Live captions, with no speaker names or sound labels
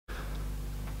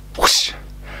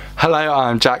Hello,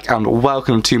 I'm Jack and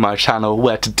welcome to my channel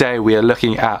where today we are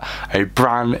looking at a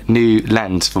brand new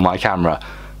lens for my camera.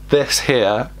 This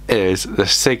here is the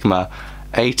Sigma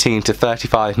 18 to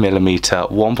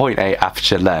 35mm 1.8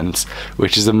 aperture lens,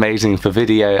 which is amazing for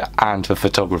video and for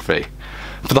photography.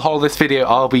 For the whole of this video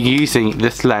I'll be using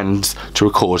this lens to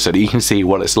record so that you can see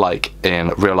what it's like in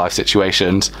real life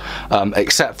situations,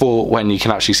 except for when you can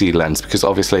actually see the lens, because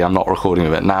obviously I'm not recording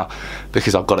with it now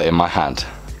because I've got it in my hand.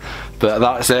 But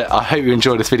that's it. I hope you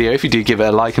enjoyed this video. If you do, give it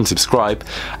a like and subscribe,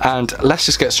 and let's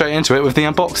just get straight into it with the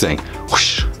unboxing.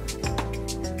 Whoosh.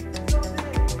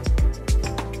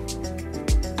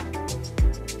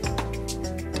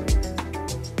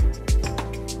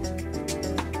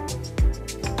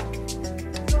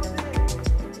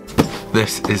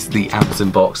 This is the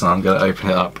Amazon box and I'm going to open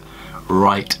it up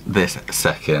right this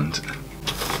second.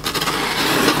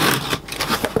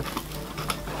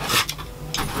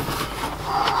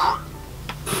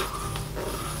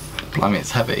 Blimey,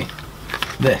 it's heavy.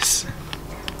 This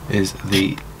is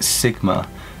the Sigma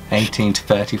 18 to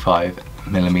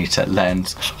 35mm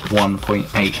lens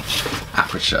 1.8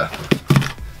 aperture.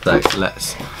 So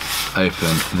let's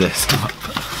open this up.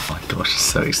 Oh my gosh, it's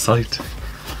so exciting.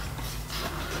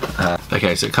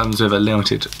 Okay, so it comes with a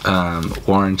limited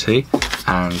warranty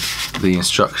and the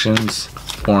instructions,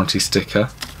 warranty sticker,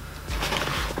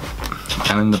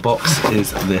 and in the box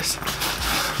is this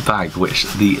bag which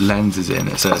the lens is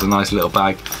in. So it's a nice little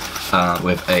bag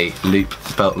with a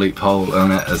belt loop hole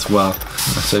in it as well.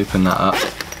 Let's open that up,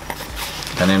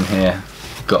 and in here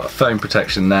got a foam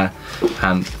protection there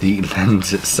and the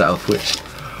lens itself, which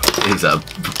is a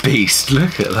beast.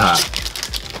 Look at that.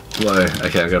 Whoa,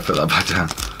 okay, I'm gonna put that back down.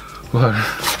 Whoa.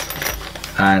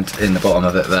 And in the bottom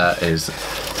of it there is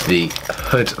the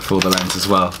hood for the lens as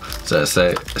well. So it's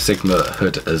a Sigma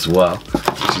hood as well,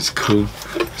 which is cool.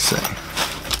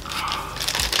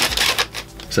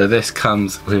 So this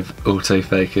comes with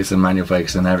autofocus and manual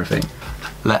focus and everything.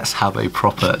 Let's have a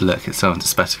proper look at some of the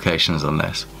specifications on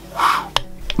this.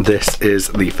 This is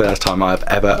the first time I've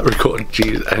ever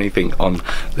recorded anything on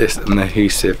this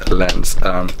massive lens.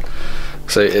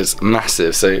 So it's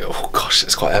massive, so oh gosh,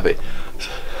 it's quite heavy.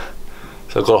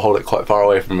 So I've got to hold it quite far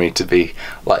away from me to be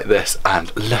like this,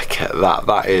 and look at that,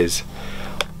 that is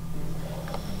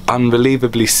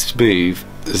unbelievably smooth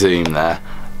zoom there.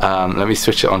 Let me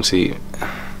switch it onto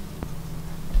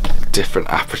different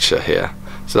aperture here.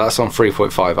 So that's on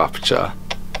 3.5 aperture.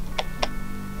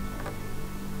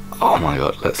 Oh my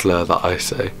god, let's lower that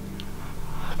ISO.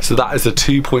 So that is a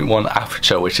 2.1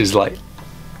 aperture, which is like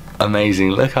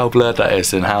amazing. Look how blurred that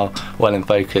is and how well in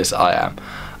focus I am.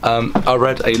 I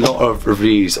read a lot of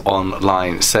reviews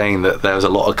online saying that there was a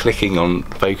lot of clicking on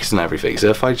focus and everything. So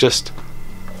if I just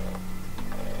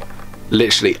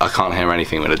literally, I can't hear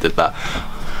anything when I did that.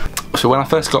 So when I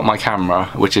first got my camera,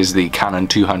 which is the Canon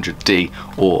 200D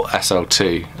or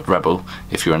SL2 Rebel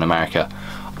if you're in America,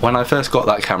 when I first got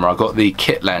that camera I got the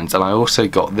kit lens, and I also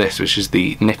got this, which is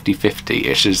the Nifty 50,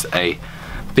 which is a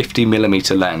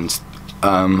 50mm lens,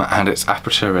 and its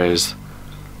aperture is,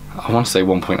 I want to say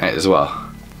 1.8 as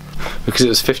well. Because it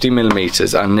was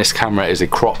 50mm and this camera is a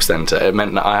crop center, it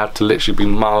meant that I had to literally be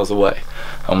miles away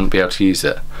and wouldn't be able to use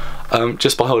it.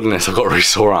 Just by holding this I've got a really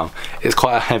sore arm. It's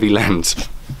quite a heavy lens.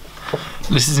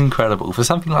 This is incredible. For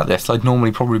something like this I'd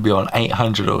normally probably be on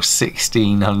 800 or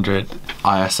 1600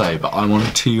 ISO, but I'm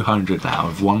on 200 now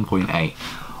with 1.8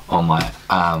 on my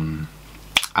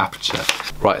aperture.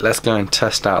 Right, let's go and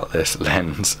test out this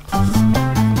lens.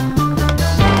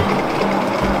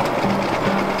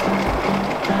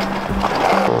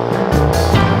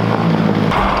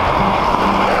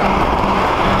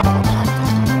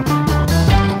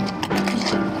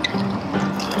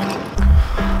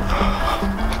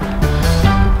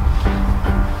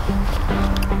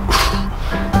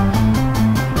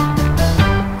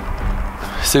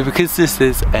 So because this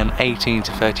is an 18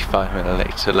 to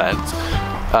 35mm lens,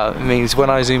 it means when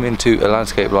I zoom into a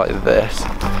landscape like this,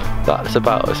 that's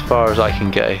about as far as I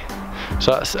can go.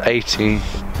 So that's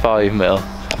 85mm,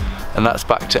 and that's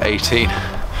back to 18.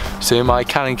 So my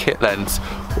Canon kit lens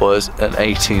was an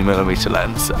 18mm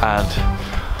lens,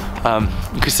 and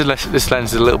because this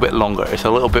lens is a little bit longer, it's a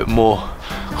little bit more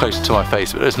closer to my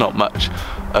face, but there's not much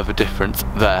of a difference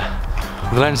there.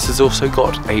 The lens has also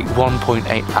got a 1.8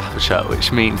 aperture,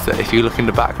 which means that if you look in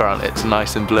the background it's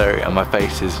nice and blurry and my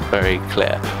face is very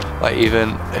clear. Like even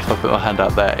if I put my hand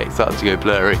out there it starts to go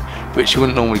blurry, which you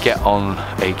wouldn't normally get on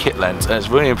a kit lens, and it's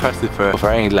really impressive for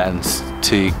any lens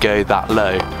to go that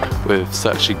low with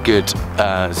such a good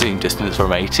zoom distance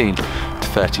from 18 to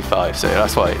 35, so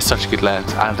that's why it's such a good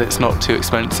lens, and it's not too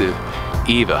expensive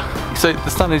either. So the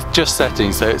sun is just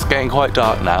setting, so it's getting quite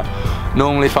dark now.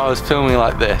 Normally if I was filming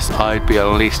like this, I'd be at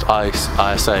least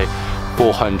ISO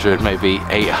 400, maybe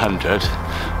 800.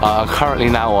 I'm currently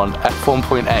now on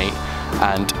f1.8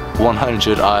 and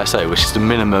 100 ISO, which is the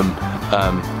minimum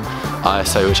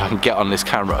ISO which I can get on this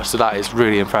camera, so that is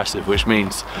really impressive, which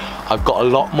means I've got a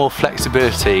lot more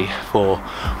flexibility for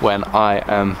when I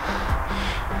am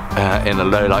in a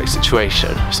low light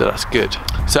situation, so that's good.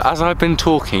 So as I've been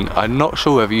talking, I'm not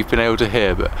sure whether you've been able to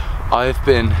hear, but I've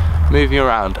been moving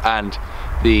around and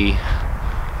the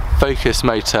focus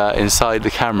motor inside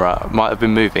the camera might have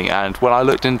been moving, and when I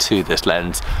looked into this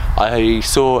lens I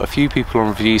saw a few people on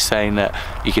reviews saying that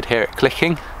you could hear it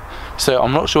clicking, so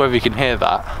I'm not sure whether you can hear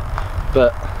that.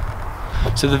 But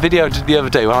so the video I did the other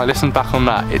day, when I listened back on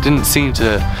that, it didn't seem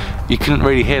to, you couldn't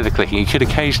really hear the clicking. You could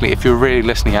occasionally if you're really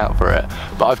listening out for it,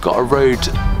 but I've got a Rode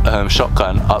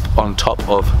shotgun up on top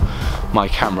of my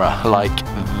camera like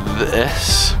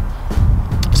this.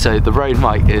 So the Rode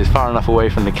mic is far enough away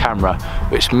from the camera,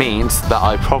 which means that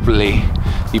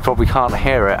you probably can't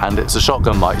hear it, and it's a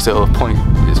shotgun mic, so it'll point,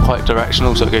 it's quite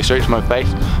directional, so it'll go straight to my face,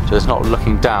 so it's not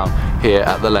looking down here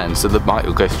at the lens, so the mic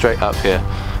will go straight up here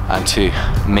and to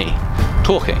me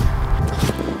talking.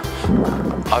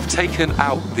 I've taken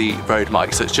out the Rode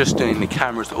mic, so it's just doing the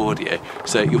camera's audio,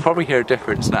 so you'll probably hear a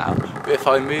difference now, but if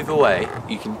I move away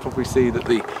you can probably see that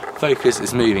the focus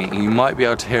is moving and you might be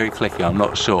able to hear it clicking, I'm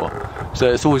not sure.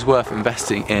 So it's always worth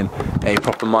investing in a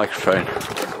proper microphone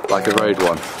like a Rode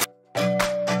one.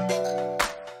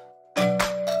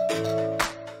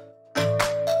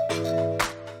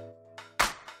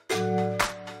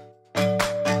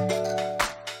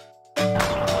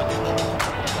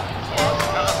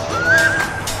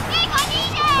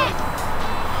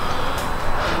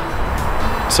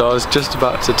 So I was just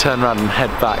about to turn around and head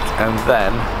back, and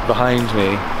then behind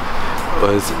me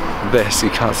was this. You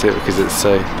can't see it because it's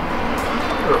so...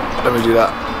 Let me do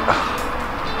that.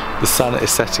 The sun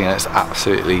is setting and it's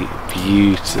absolutely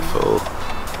beautiful.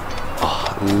 Oh,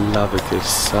 I love a good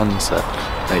sunset.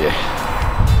 There you go.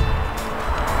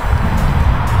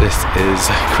 This is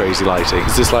crazy lighting.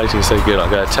 Because this lighting is so good,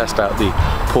 I'm going to test out the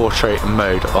portrait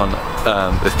mode on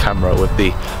this camera with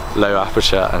the low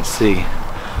aperture and see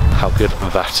how good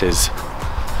that is.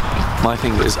 My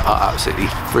fingers are absolutely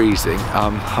freezing.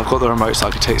 I've got the remote so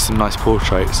I can take some nice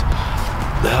portraits.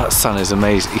 That sun is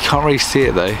amazing. You can't really see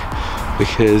it though,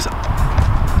 because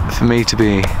for me to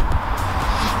be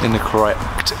in the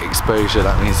correct exposure,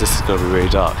 that means this is going to be really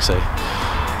dark. So,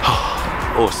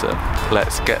 awesome.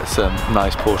 Let's get some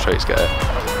nice portraits going.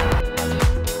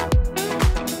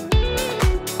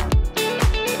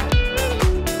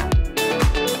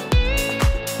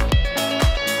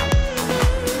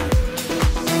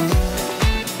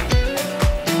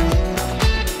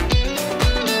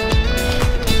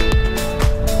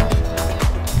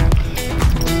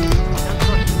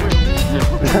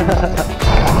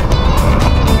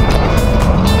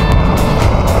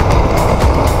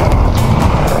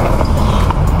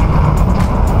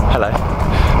 Hello.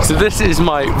 So this is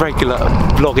my regular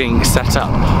vlogging setup.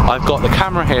 I've got the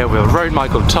camera here with a Rode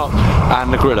mic on top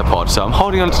and the Gorilla Pod. So I'm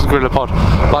holding onto the Gorilla Pod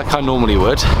like I normally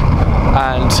would,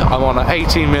 and I'm on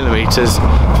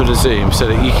 18mm for the zoom so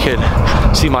that you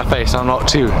can see my face and I'm not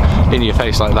too in your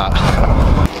face like that.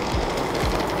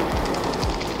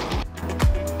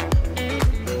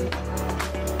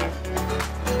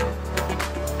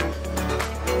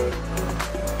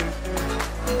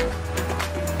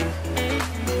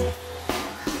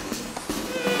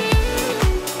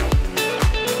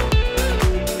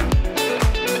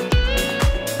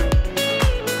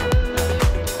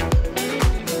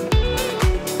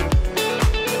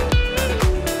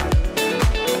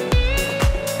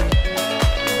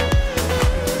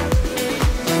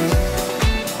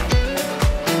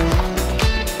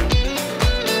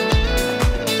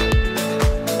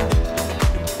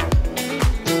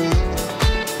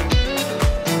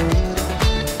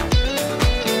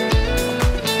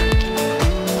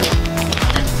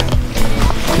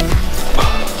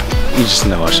 You just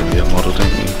know I should be a model,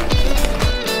 don't you?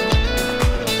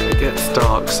 It gets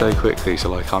dark so quickly, so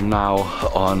like I'm now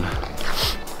on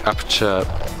aperture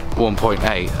 1.8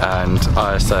 and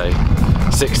ISO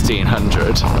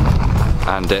 1600,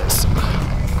 and it's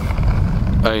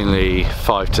only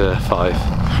 5 to 5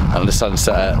 and the sun's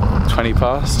set at 20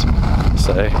 past,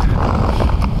 so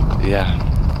yeah.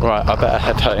 Right, I better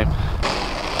head home.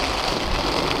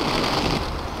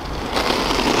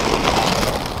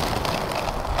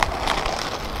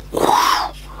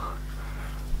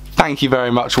 Thank you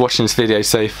very much for watching this video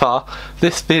so far.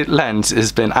 This lens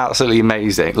has been absolutely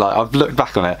amazing. Like, I've looked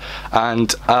back on it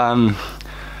and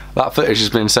that footage has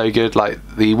been so good. Like,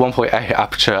 the 1.8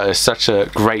 aperture is such a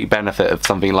great benefit of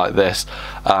something like this,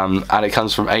 and it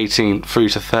comes from 18 through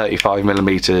to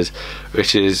 35mm,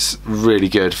 which is really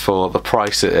good for the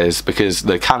price it is, because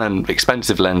the Canon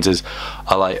expensive lenses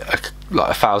are like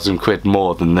 £1,000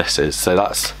 more than this is, so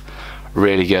that's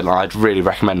really good. I'd really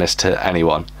recommend this to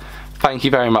anyone. Thank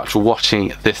you very much for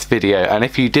watching this video, and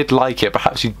if you did like it,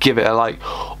 perhaps you'd give it a like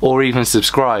or even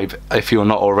subscribe if you're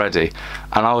not already,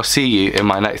 and I will see you in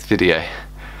my next video.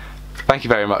 Thank you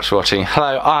very much for watching.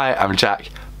 Hello, I am Jack.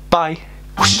 Bye.